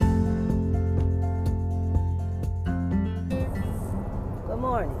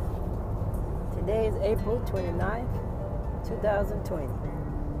is April 29th, 2020.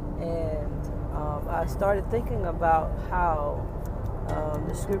 And I started thinking about how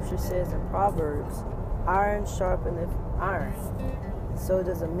the scripture says in Proverbs, iron sharpeneth iron. So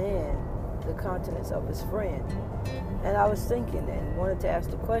does a man the countenance of his friend. And I was thinking and wanted to ask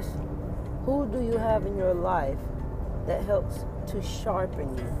the question, who do you have in your life that helps to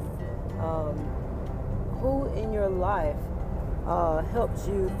sharpen you? Who in your life helps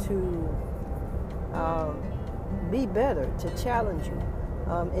you to be better, to challenge you?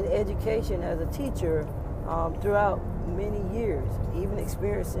 In education as a teacher, throughout many years, even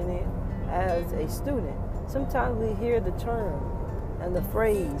experiencing it as a student, sometimes we hear the term and the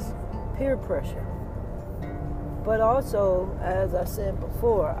phrase peer pressure. But also, as I said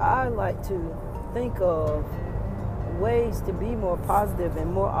before, I like to think of ways to be more positive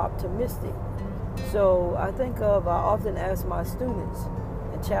and more optimistic. So I often ask my students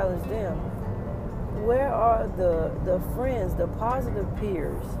and challenge them, where are the friends, the positive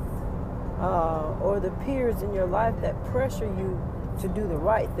peers, or the peers in your life that pressure you to do the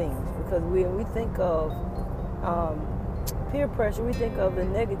right things? Because when we think of peer pressure, we think of the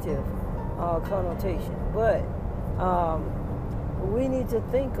negative connotation. But we need to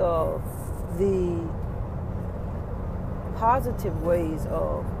think of the positive ways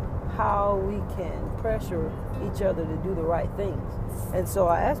of how we can pressure each other to do the right things. And so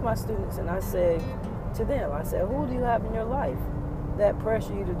I asked my students and I said to them, who do you have in your life that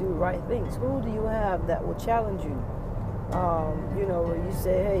pressure you to do the right things? Who do you have that will challenge you? Where you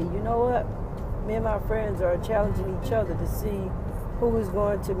say, hey, you know what? Me and my friends are challenging each other to see who is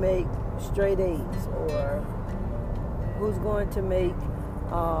going to make straight A's, or who's going to make,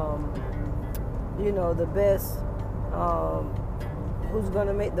 the best, who's going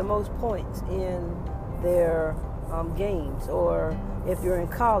to make the most points in their games. Or if you're in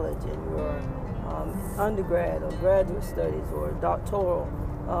college and you're undergrad or graduate studies or doctoral,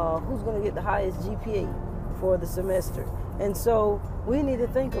 who's going to get the highest GPA for the semester? And so we need to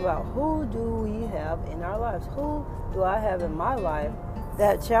think about, who do we have in our lives? Who do I have in my life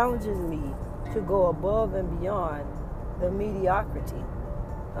that challenges me to go above and beyond the mediocrity?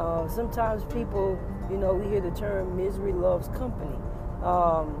 Sometimes people, we hear the term misery loves company.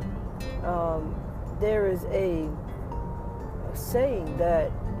 There is a saying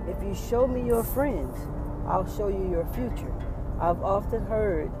that if you show me your friends, I'll show you your future. I've often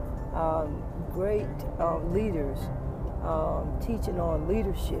heard great leaders teaching on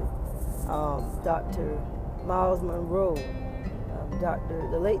leadership. Dr. Miles Monroe,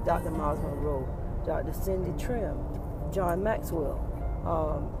 the late Dr. Miles Monroe, Dr. Cindy Trim, John Maxwell,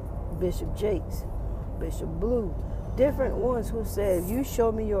 Bishop Jakes, Bishop Blue, different ones who said, if you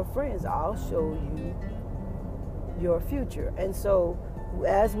show me your friends, I'll show you your future. And so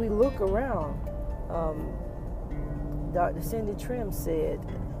as we look around, Dr. Cindy Trim said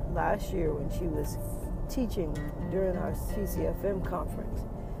last year when she was teaching during our CCFM conference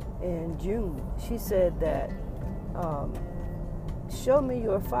in June, she said that show me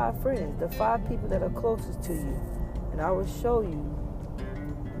your 5 friends, the 5 people that are closest to you, and I will show you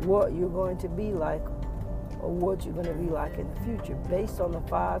what you're going to be like, or what you're going to be like in the future, based on the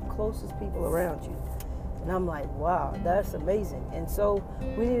 5 closest people around you. And I'm like, wow, that's amazing. And so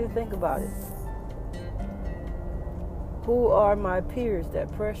we need to think about it. Who are my peers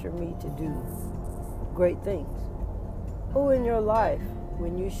that pressure me to do great things? Who in your life,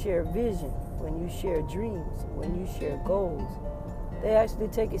 when you share vision, when you share dreams, when you share goals, they actually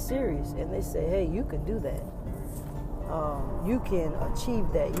take it serious and they say, hey, you can do that. You can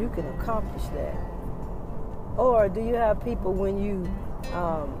achieve that. You can accomplish that. Or do you have people, when you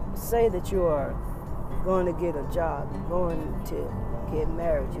say that you are going to get a job, you're going to get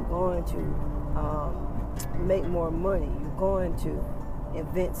married, you're going to make more money, you're going to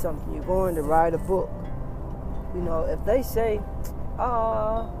invent something, you're going to write a book. If they say,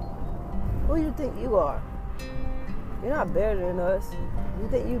 who do you think you are? You're not better than us. You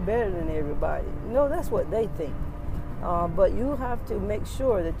think you're better than everybody. That's what they think. But you have to make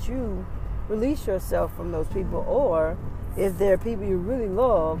sure that you release yourself from those people. Or if they're people you really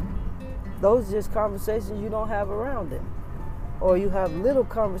love, those are just conversations you don't have around them. Or you have little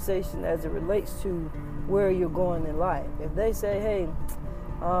conversation as it relates to where you're going in life. If they say, hey,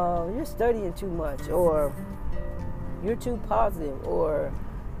 you're studying too much, or you're too positive, or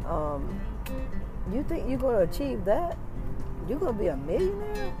you think you're going to achieve that? You're going to be a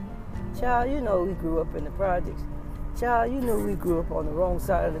millionaire? Child, we grew up in the projects. Child, we grew up on the wrong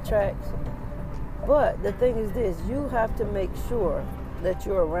side of the tracks. But the thing is this, you have to make sure that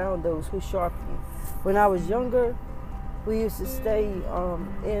you're around those who sharpen you. When I was younger, We used to stay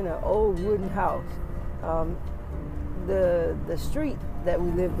in an old wooden house. Um, the street that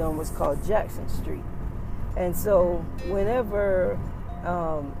we lived on was called Jackson Street. And so whenever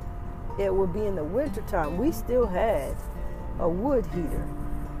it would be in the wintertime, we still had a wood heater.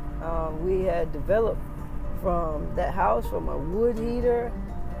 We had developed from that house from a wood heater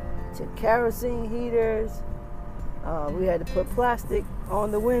to kerosene heaters. We had to put plastic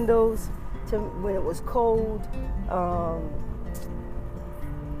on the windows to when it was cold.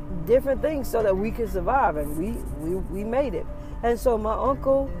 Different things so that we could survive, and we made it. And so my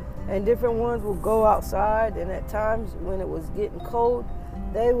uncle and different ones would go outside, and at times when it was getting cold,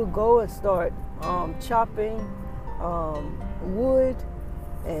 they would go and start chopping wood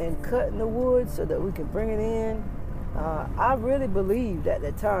and cutting the wood so that we could bring it in. I really believed at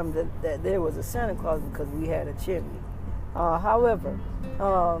the time that there was a Santa Claus because we had a chimney. However,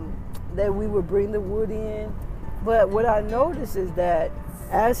 that we would bring the wood in. But what I noticed is that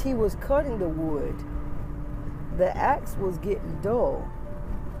as he was cutting the wood, the axe was getting dull.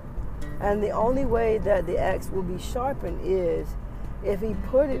 And the only way that the axe will be sharpened is if he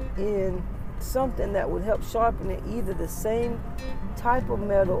put it in something that would help sharpen it, either the same type of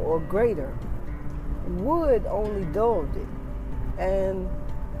metal or greater. Wood only dulled it, and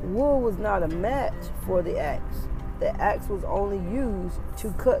wood was not a match for the axe. The axe was only used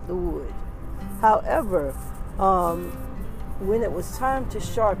to cut the wood. However, when it was time to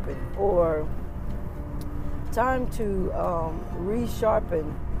sharpen or time to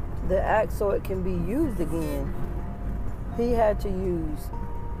resharpen the axe so it can be used again, he had to use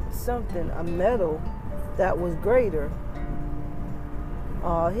something, a metal that was greater.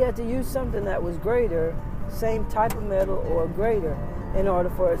 He had to use something that was greater, same type of metal or greater, in order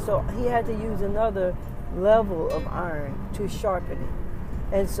for it. So he had to use another level of iron to sharpen it.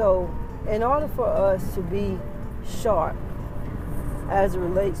 And so in order for us to be sharp as it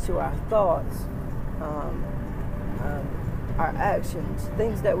relates to our thoughts, our actions,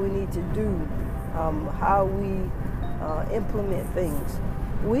 things that we need to do, how we implement things,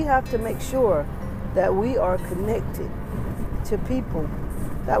 we have to make sure that we are connected to people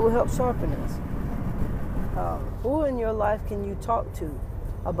that will help sharpen us. Who in your life can you talk to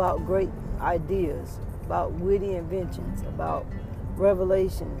about great ideas, about witty inventions, about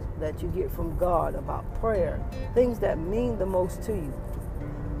revelations that you get from God, about prayer, things that mean the most to you?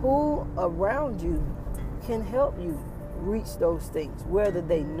 Who around you can help you reach those things, whether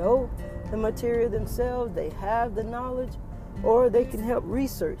they know the material themselves, they have the knowledge, or they can help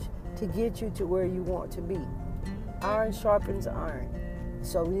research to get you to where you want to be. Iron sharpens iron.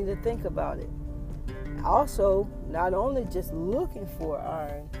 So we need to think about it. Also, not only just looking for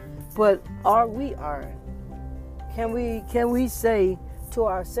iron, but are we iron? Can we say to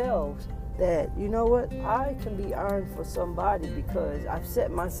ourselves that, you know what, I can be iron for somebody because I've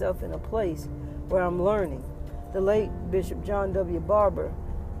set myself in a place where I'm learning. The late Bishop John W. Barber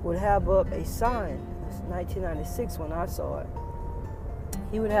would have up a sign. It's 1996 when I saw it.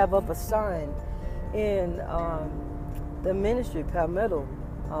 He would have up a sign in the ministry, Palmetto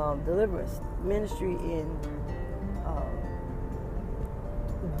Deliverance Ministry in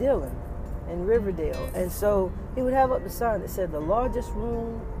Dillon, in Riverdale. And so he would have up the sign that said, the largest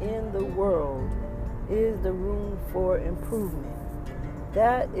room in the world is the room for improvement.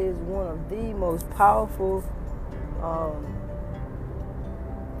 That is one of the most powerful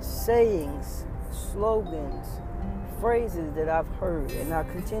sayings, slogans, phrases that I've heard, and I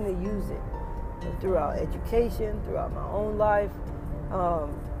continue to use it throughout education, throughout my own life.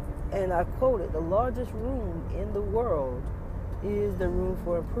 And I quoted, the largest room in the world is the room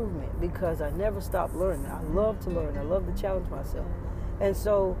for improvement, because I never stop learning. I love to learn. I love to challenge myself. And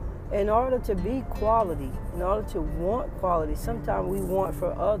so in order to be quality, in order to want quality, sometimes we want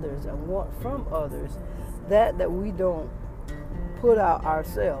for others and want from others that we don't put out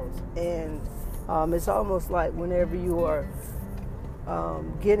ourselves. And it's almost like whenever you are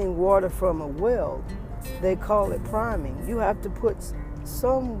getting water from a well, they call it priming. You have to put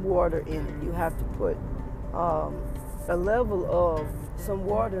some water in it. You have to put a level of some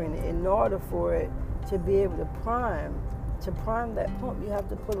water in it in order for it to be able to prime. To prime that pump, you have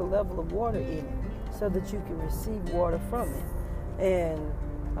to put a level of water in it so that you can receive water from it. And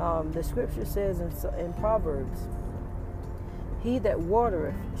the scripture says in Proverbs, he that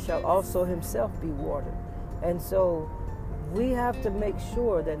watereth shall also himself be watered. And so we have to make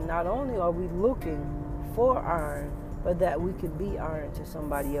sure that not only are we looking for iron, but that we can be iron to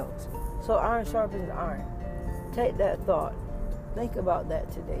somebody else. So iron sharpens iron. Take that thought. Think about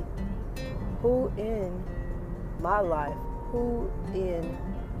that today. Who in my life, who in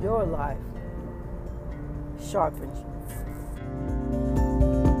your life sharpens